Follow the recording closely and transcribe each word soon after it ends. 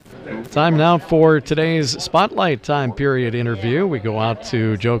Time now for today's Spotlight Time Period interview. We go out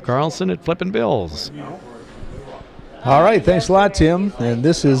to Joe Carlson at Flippin' Bills. All right, thanks a lot, Tim. And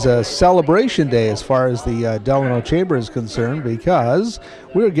this is a celebration day as far as the Delano Chamber is concerned, because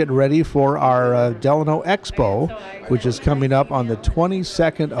we're getting ready for our Delano Expo, which is coming up on the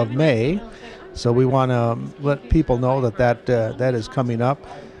 22nd of May. So we want to let people know that is coming up.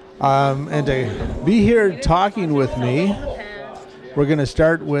 And to be here talking with me, we're going to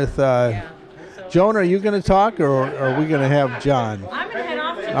start with Joan. Are you going to talk, or are we going to have John? I'm going to head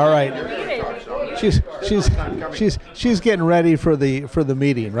off to all right. She's getting ready for the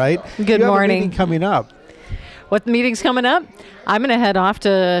meeting, right? Good morning. You have a meeting coming up. What meeting's coming up? I'm going to head off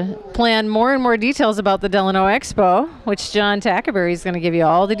to plan more and more details about the Delano Expo, which John Tackaberry is going to give you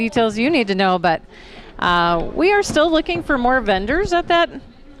all the details you need to know. But we are still looking for more vendors at that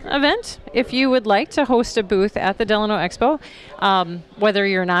event. If you would like to host a booth at the Delano Expo, whether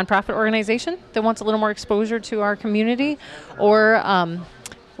you're a nonprofit organization that wants a little more exposure to our community, or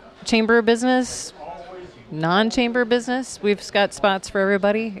chamber of business, non-chamber business, we've got spots for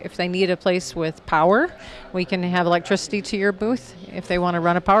everybody. If they need a place with power, we can have electricity to your booth if they want to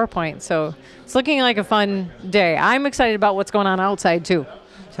run a PowerPoint. So it's looking like a fun day. I'm excited about what's going on outside too.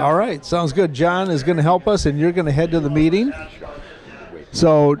 So. All right, sounds good. John is going to help us, and you're going to head to the meeting.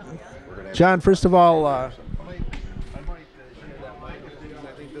 So, John, first of all,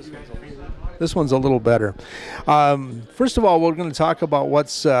 this one's a little better. First of all, we're going to talk about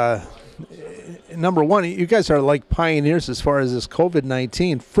what's number one. You guys are like pioneers as far as this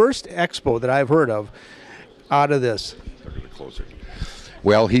COVID-19 first expo that I've heard of out of this. They're going to close it.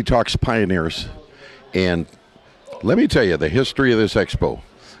 Well, he talks pioneers, and let me tell you, the history of this expo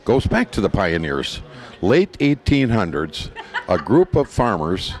goes back to the pioneers. Late 1800s, a group of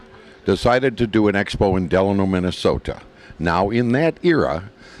farmers decided to do an expo in Delano, Minnesota. Now, in that era,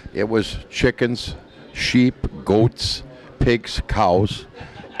 it was chickens, sheep, goats, pigs, cows,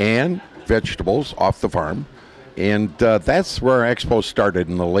 and vegetables off the farm. And that's where our expo started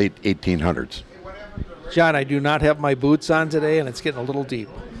in the late 1800s. John, I do not have my boots on today, and it's getting a little deep.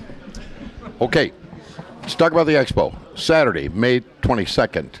 Okay, let's talk about the expo. Saturday, May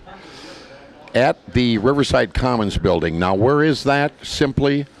 22nd, at the Riverside Commons building. Now, where is that?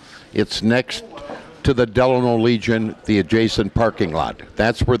 Simply, it's next to the Delano Legion, the adjacent parking lot.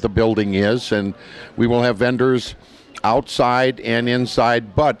 That's where the building is, and we will have vendors outside and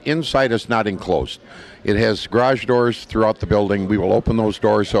inside, but inside is not enclosed. It has garage doors throughout the building. We will open those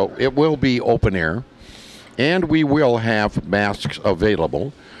doors, so it will be open air, and we will have masks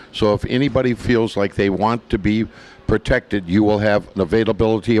available. So if anybody feels like they want to be protected, you will have an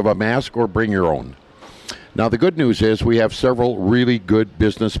availability of a mask, or bring your own. Now, the good news is we have several really good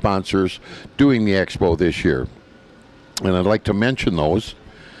business sponsors doing the expo this year, and I'd like to mention those.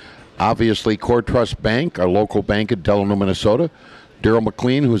 Obviously, Core Trust Bank, our local bank in Delano, Minnesota. Daryl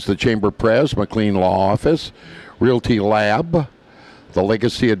McLean, who's the Chamber Pres, McLean Law Office. Realty Lab, the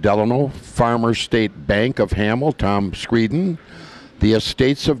Legacy of Delano. Farmer State Bank of Hamel, Tom Screeden. The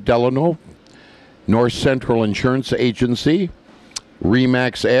Estates of Delano. North Central Insurance Agency.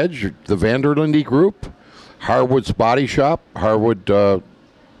 Remax Edge, the Vanderlinde Group. Harwood's Body Shop. Harwood,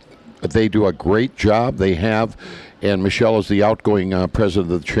 they do a great job. They have, and Michelle is the outgoing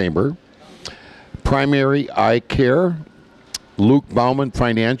president of the chamber. Primary Eye Care. Luke Bauman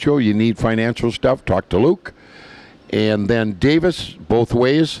Financial. You need financial stuff, talk to Luke. And then Davis, both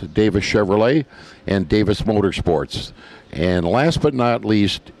ways, Davis Chevrolet and Davis Motorsports. And last but not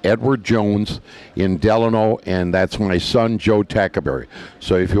least, Edward Jones in Delano, and that's my son, Joe Tackaberry.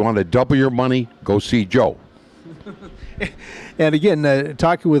 So if you want to double your money, go see Joe. And again,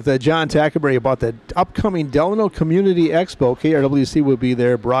 talking with John Tackaberry about the upcoming Delano Community Expo. KRWC will be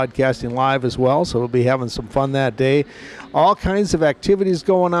there broadcasting live as well, so we'll be having some fun that day. All kinds of activities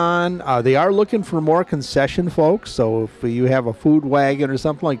going on. They are looking for more concession folks, so if you have a food wagon or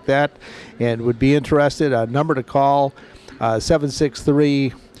something like that and would be interested, a number to call,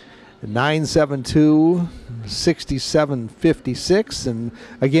 763-972-6756. And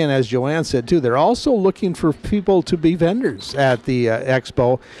again, as Joanne said too, they're also looking for people to be vendors at the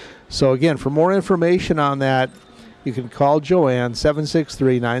expo. So again, for more information on that, you can call Joanne,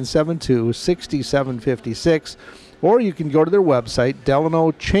 763-972-6756, or you can go to their website,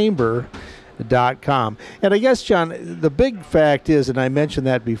 DelanoChamber.com. And I guess, John, the big fact is, and I mentioned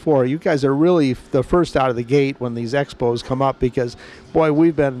that before, you guys are really the first out of the gate when these expos come up, because, boy,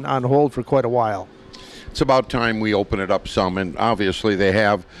 we've been on hold for quite a while. It's about time we open it up some, and obviously they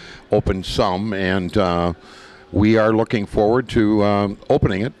have opened some, and we are looking forward to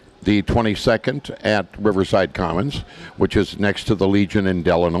opening it the 22nd at Riverside Commons, which is next to the Legion in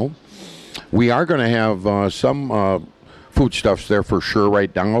Delano. We are going to have some foodstuffs there for sure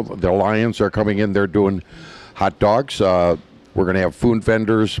right now. The Lions are coming in. They're doing hot dogs. We're going to have food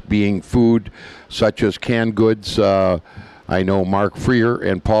vendors being food such as canned goods. I know Mark Freer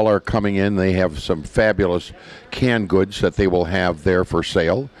and Paul are coming in. They have some fabulous canned goods that they will have there for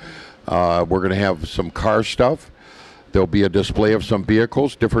sale. We're going to have some car stuff. There'll be a display of some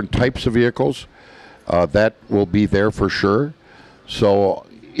vehicles, different types of vehicles. That will be there for sure. So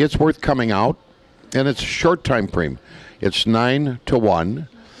it's worth coming out, and it's a short time frame. It's 9 to 1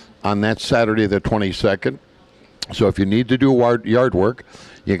 on that Saturday the 22nd. So if you need to do yard work,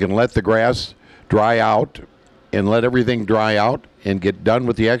 you can let the grass dry out and let everything dry out and get done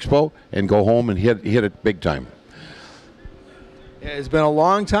with the expo and go home and hit it big time. It's been a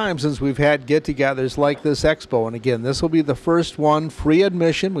long time since we've had get-togethers like this expo, and again, this will be the first one, free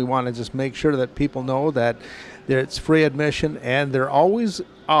admission. We want to just make sure that people know that it's free admission, and there always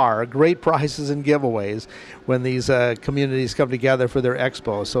are great prizes and giveaways when these communities come together for their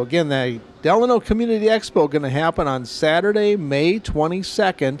expo. So again, the Delano Community Expo going to happen on Saturday, May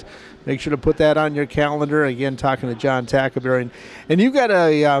 22nd. Make sure to put that on your calendar. Again, talking to John Tackaberry. And you've got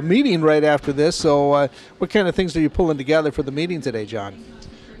a meeting right after this, so what kind of things are you pulling together for the meeting today, John?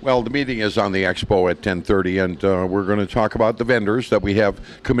 Well, the meeting is on the expo at 10:30, and we're going to talk about the vendors that we have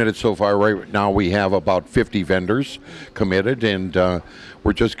committed so far. Right now we have about 50 vendors committed, and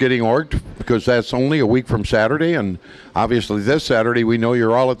we're just getting orged because that's only a week from Saturday, and obviously this Saturday we know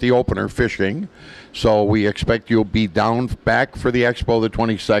you're all at the opener fishing, so we expect you'll be back for the expo the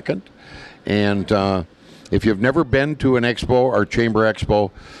 22nd. And if you've never been to an expo or chamber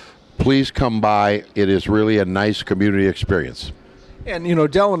expo, please come by. It is really a nice community experience. And, you know,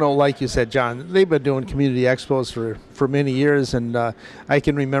 Delano, like you said, John, they've been doing community expos for many years, and I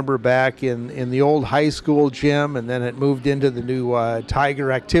can remember back in the old high school gym, and then it moved into the new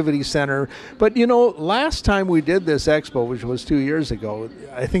Tiger Activity Center. But, you know, last time we did this expo, which was 2 years ago,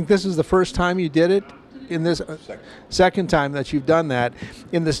 I think this is the first time you did it in this second time that you've done that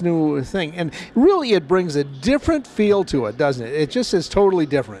in this new thing. And really it brings a different feel to it, doesn't it? It just is totally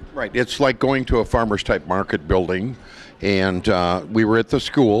different. Right. It's like going to a farmer's type market building. And we were at the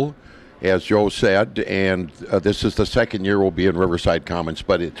school, as Joe said, and this is the second year we'll be in Riverside Commons,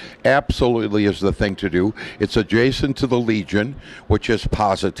 but it absolutely is the thing to do. It's adjacent to the Legion, which is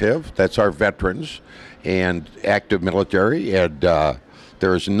positive. That's our veterans and active military, and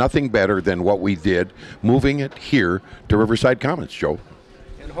there is nothing better than what we did moving it here to Riverside Commons, Joe.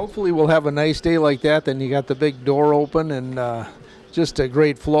 And hopefully we'll have a nice day like that. Then you got the big door open and just a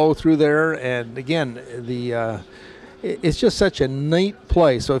great flow through there. And again, it's just such a neat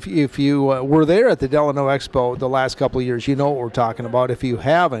place. So if you were there at the Delano Expo the last couple of years, you know what we're talking about. If you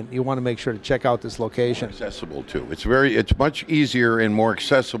haven't, you want to make sure to check out this location. Accessible too. It's much easier and more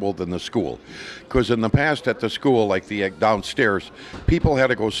accessible than the school, because in the past at the school, like the downstairs, people had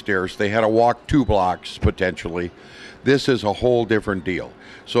to go stairs. They had to walk 2 blocks potentially. This is a whole different deal.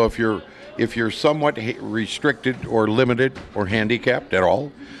 So if you're somewhat restricted or limited or handicapped at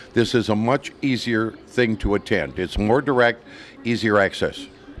all, this is a much easier thing to attend. It's more direct, easier access.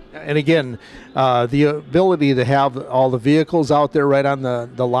 And again, the ability to have all the vehicles out there right on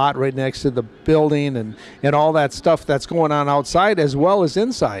the lot right next to the building and all that stuff that's going on outside as well as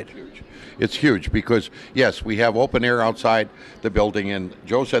inside. It's huge because, yes, we have open air outside the building, and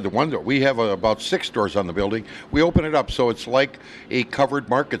Joe said the one door. We have about 6 doors on the building. We open it up so it's like a covered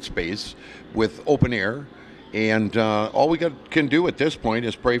market space with open air. And all we can do at this point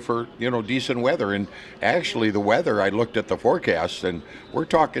is pray for, decent weather. And actually the weather, I looked at the forecast, and we're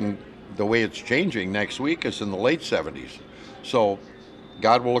talking the way it's changing next week is in the late 70s. So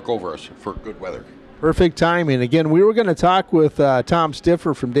God will look over us for good weather. Perfect timing. Again, we were going to talk with Tom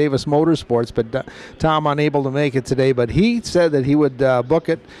Stiffer from Davis Motorsports, but Tom unable to make it today. But he said that he would book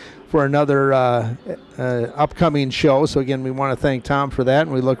it for another upcoming show. So again, we want to thank Tom for that,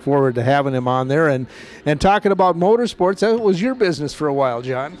 and we look forward to having him on there and talking about motorsports. That was your business for a while,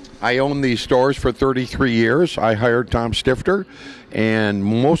 John. I owned these stores for 33 years. I hired Tom Stifter, and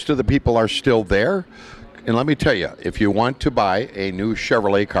most of the people are still there. And let me tell you, if you want to buy a new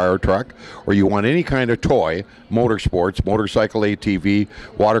Chevrolet car or truck, or you want any kind of toy, motorsports, motorcycle, ATV,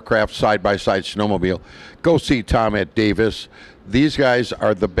 watercraft, side-by-side, snowmobile, go see Tom at Davis. These guys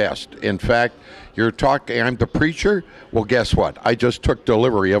are the best. In fact, you're talking, I'm the preacher? Well, guess what? I just took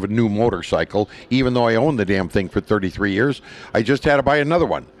delivery of a new motorcycle, even though I owned the damn thing for 33 years. I just had to buy another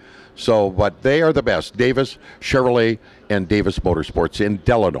one. So, but they are the best. Davis, Chevrolet, and Davis Motorsports in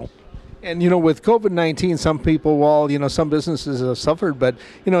Delano. And, with COVID-19, some people, some businesses have suffered, but,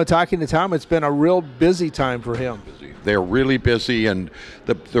 talking to Tom, it's been a real busy time for him. They're really busy, and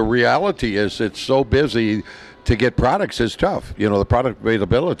the reality is it's so busy to get products is tough. The product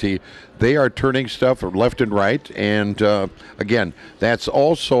availability, they are turning stuff left and right, and again, that's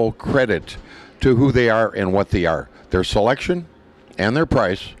also credit to who they are and what they are. Their selection and their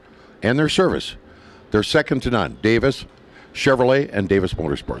price and their service. They're second to none. Davis Chevrolet and Davis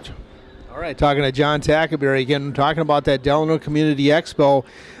Motorsports. All right, talking to John Tackaberry again, talking about that Delano Community Expo.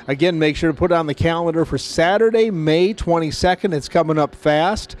 Again, make sure to put it on the calendar for Saturday, May 22nd. It's coming up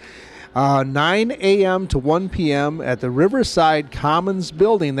fast. 9 a.m. to 1 p.m. at the Riverside Commons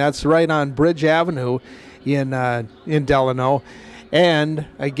building. That's right on Bridge Avenue in Delano. And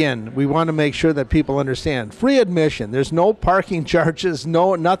again, we want to make sure that people understand free admission. There's no parking charges,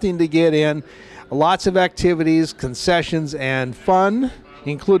 nothing to get in. Lots of activities, concessions, and fun,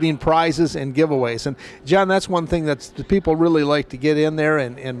 including prizes and giveaways. And John, that's one thing that people really like to get in there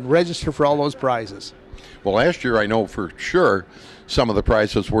and register for all those prizes. Well, last year I know for sure some of the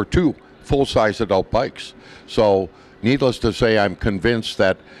prizes were 2 full-size adult bikes. So needless to say, I'm convinced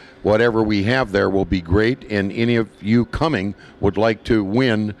that whatever we have there will be great, and any of you coming would like to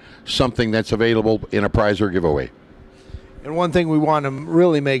win something that's available in a prize or giveaway. And one thing we want to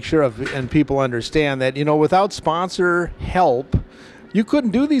really make sure of, and people understand that, without sponsor help, you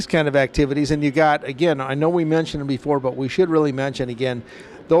couldn't do these kind of activities. And you got, again, I know we mentioned it before, but we should really mention again,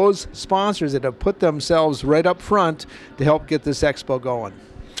 those sponsors that have put themselves right up front to help get this expo going.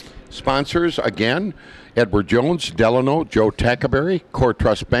 Sponsors, again, Edward Jones, Delano, Joe Tackaberry, Core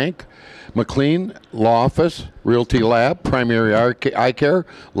Trust Bank, McLean Law Office, Realty Lab, Primary Eye Care,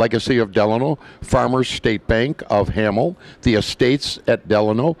 Legacy of Delano, Farmers State Bank of Hamel, The Estates at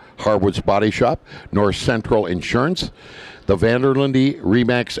Delano, Harwood's Body Shop, North Central Insurance, the Vanderlinde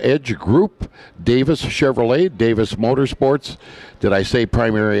Remax Edge Group, Davis Chevrolet, Davis Motorsports, did I say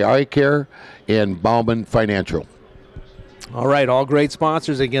Primary Eye Care, and Bauman Financial. All right, all great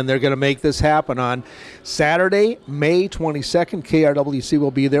sponsors. Again, they're going to make this happen on Saturday, May 22nd. KRWC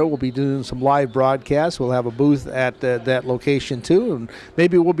will be there. We'll be doing some live broadcasts. We'll have a booth at that location, too. And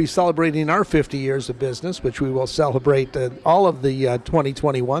maybe we'll be celebrating our 50 years of business, which we will celebrate all of the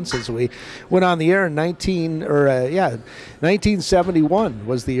 2021 since we went on the air in 1971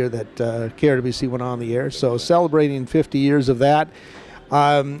 was the year that KRWC went on the air. So celebrating 50 years of that.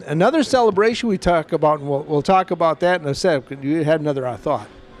 Another celebration we talk about, and we'll talk about that in a second. You had another thought.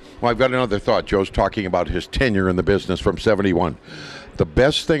 Well, I've got another thought. Joe's talking about his tenure in the business from 71. The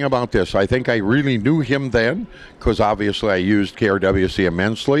best thing about this, I think I really knew him then, because obviously I used KRWC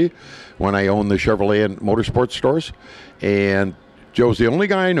immensely when I owned the Chevrolet and Motorsports stores. And Joe's the only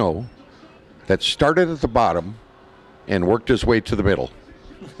guy I know that started at the bottom and worked his way to the middle.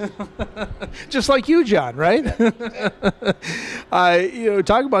 Just like you, John, right?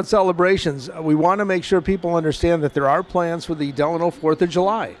 Talk about celebrations. We want to make sure people understand that there are plans for the Delano 4th of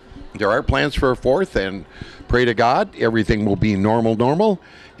July. There are plans for a 4th, and pray to God everything will be normal.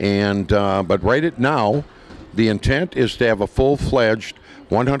 And but right now, the intent is to have a full-fledged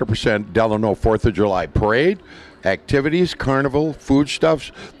 100% Delano 4th of July parade, activities, carnival,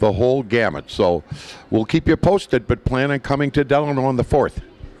 foodstuffs, the whole gamut. So we'll keep you posted, but plan on coming to Delano on the 4th.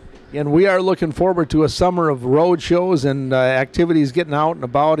 And we are looking forward to a summer of road shows and activities getting out and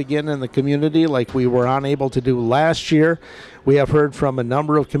about again in the community like we were unable to do last year. We have heard from a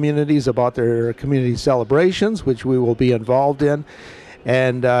number of communities about their community celebrations, which we will be involved in.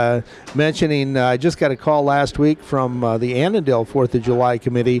 And mentioning, I just got a call last week from the Annandale 4th of July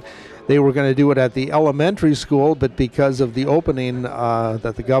committee. They were going to do it at the elementary school, but because of the opening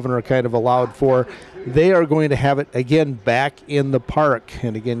that the governor kind of allowed for, they are going to have it again back in the park.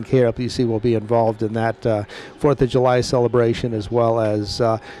 And again, KRPC will be involved in that 4th of July celebration, as well as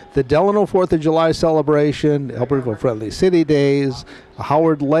the Delano 4th of July celebration, Albertville Friendly City Days.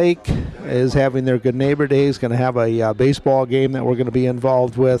 Howard Lake is having their Good Neighbor Days, going to have a baseball game that we're going to be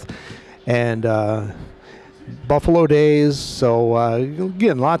involved with. And Buffalo Days. So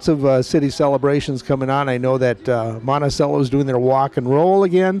again, lots of city celebrations coming on. I know that Monticello is doing their walk and roll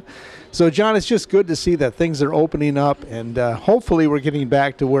again. So John, it's just good to see that things are opening up, and hopefully we're getting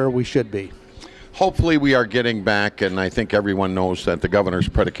back to where we should be. Hopefully we are getting back, and I think everyone knows that the governor's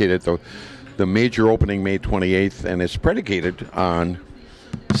predicated the major opening May 28th, and it's predicated on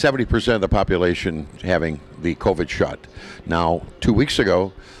 70% of the population having the COVID shot. Now, 2 weeks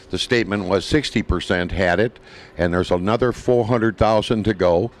ago, the statement was 60% had it, and there's another 400,000 to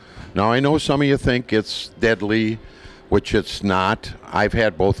go. Now, I know some of you think it's deadly, which it's not. I've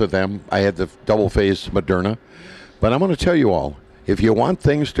had both of them. I had the double-phase Moderna. But I'm going to tell you all, if you want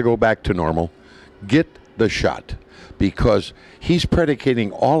things to go back to normal, get the shot, because he's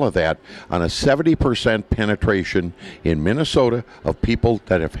predicating all of that on a 70% penetration in Minnesota of people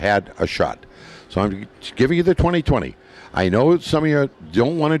that have had a shot. So I'm giving you the 2020. I know some of you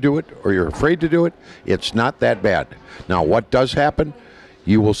don't want to do it or you're afraid to do it. It's not that bad. Now, what does happen?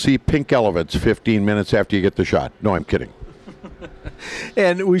 You will see pink elephants 15 minutes after you get the shot. No, I'm kidding.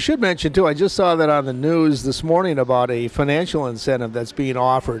 And we should mention, too, I just saw that on the news this morning about a financial incentive that's being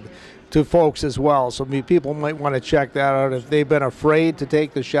offered to folks as well. So people might want to check that out. If they've been afraid to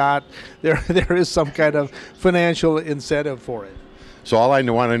take the shot, there is some kind of financial incentive for it. So all I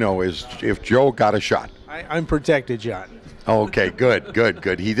want to know is if Joe got a shot. I'm protected, John. Okay,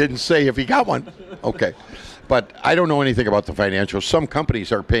 good. He didn't say if he got one. Okay. But I don't know anything about the financials. Some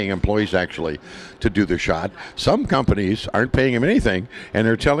companies are paying employees actually to do the shot. Some companies aren't paying them anything, and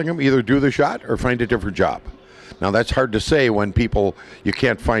they're telling them either do the shot or find a different job. Now that's hard to say when you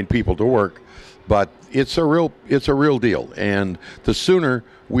can't find people to work, but it's a real deal. And the sooner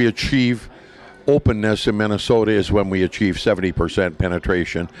we achieve openness in Minnesota is when we achieve 70%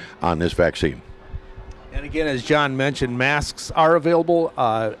 penetration on this vaccine. And again, as John mentioned, masks are available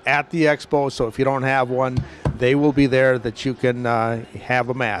at the expo, so if you don't have one, they will be there that you can have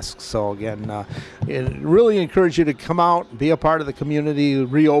a mask. So again, really encourage you to come out, be a part of the community,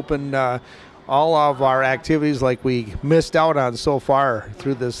 reopen all of our activities like we missed out on so far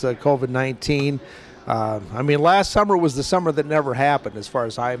through this COVID-19. Last summer was the summer that never happened as far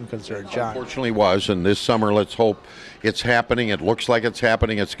as I'm concerned, John. Unfortunately was, and this summer, let's hope it's happening. It looks like it's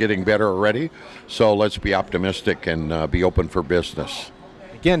happening. It's getting better already. So let's be optimistic and be open for business.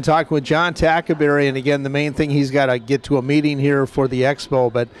 Again, talking with John Tackaberry, and again, the main thing, he's got to get to a meeting here for the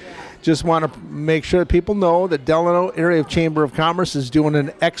expo, but just want to make sure that people know that Delano Area Chamber of Commerce is doing an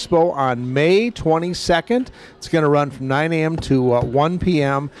expo on May 22nd. It's going to run from 9 a.m. to 1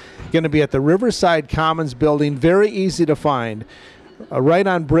 p.m. Going to be at the Riverside Commons building. Very easy to find. Right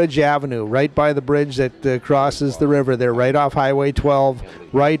on Bridge Avenue, right by the bridge that crosses the river there, right off Highway 12,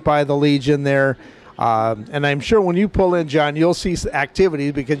 right by the Legion there. And I'm sure when you pull in, John, you'll see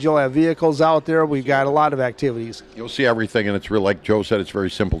activities because you'll have vehicles out there. We've got a lot of activities. You'll see everything, and it's real. Like Joe said, it's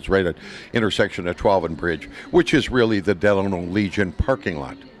very simple. It's right at intersection of 12 and Bridge, which is really the Delano Legion parking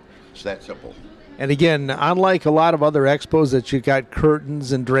lot. It's that simple. And again, unlike a lot of other expos that you got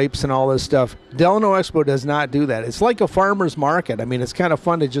curtains and drapes and all this stuff, Delano Expo does not do that. It's like a farmer's market. I mean, it's kind of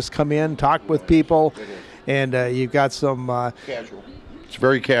fun to just come in, talk with people, and you've got some... casual. It's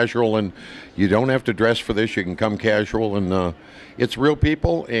very casual, and you don't have to dress for this. You can come casual, and it's real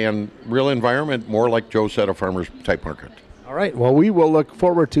people and real environment, more like Joe said, a farmer's type market. All right. Well, we will look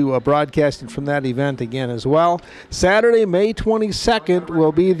forward to broadcasting from that event again as well. Saturday, May 22nd,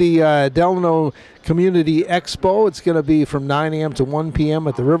 will be the Delano Community Expo. It's going to be from 9 a.m. to 1 p.m.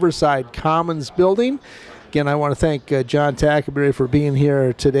 at the Riverside Commons building. Again, I want to thank John Tackaberry for being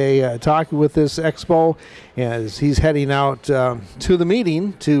here today talking with this expo as he's heading out to the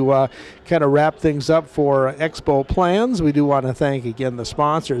meeting to kind of wrap things up for expo plans. We do want to thank, again, the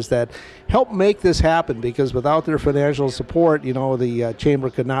sponsors that help make this happen, because without their financial support, the Chamber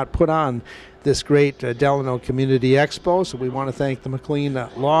could not put on this great Delano Community Expo. So we want to thank the McLean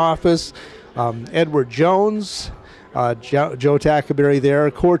Law Office, Edward Jones, Joe Tackaberry there,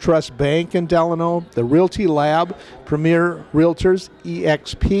 Core Trust Bank in Delano, the Realty Lab, Premier Realtors,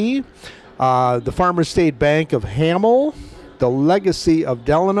 EXP, the Farmers State Bank of Hamel, the Legacy of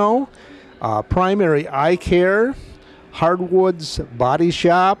Delano, Primary Eye Care, Hardwoods Body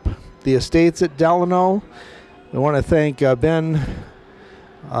Shop, the Estates at Delano. I want to thank Ben,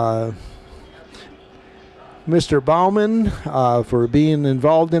 Mr. Bauman for being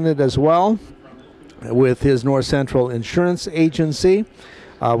involved in it as well, with his North Central Insurance Agency.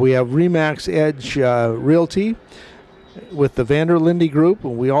 We have Remax Edge Realty with the Vanderlinde Group.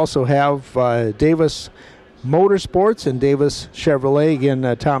 We also have Davis Motorsports and Davis Chevrolet.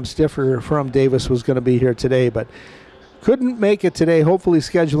 Again, Tom Stiffer from Davis was going to be here today, but couldn't make it today. Hopefully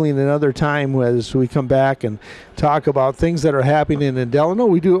scheduling another time as we come back and talk about things that are happening in Delano.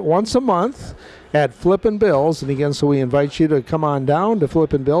 We do it once a month at Flippin' Bills. And again, so we invite you to come on down to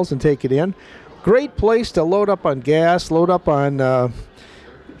Flippin' Bills and take it in. Great place to load up on gas, load up on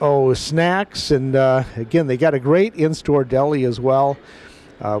snacks, and again, they got a great in-store deli as well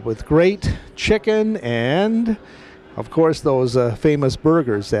with great chicken and, of course, those famous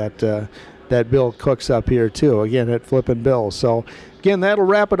burgers that Bill cooks up here too. Again, at Flippin' Bills. So again, that'll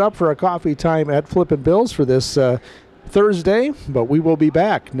wrap it up for our coffee time at Flippin' Bills for this Thursday. But we will be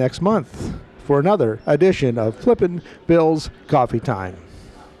back next month for another edition of Flippin' Bills Coffee Time.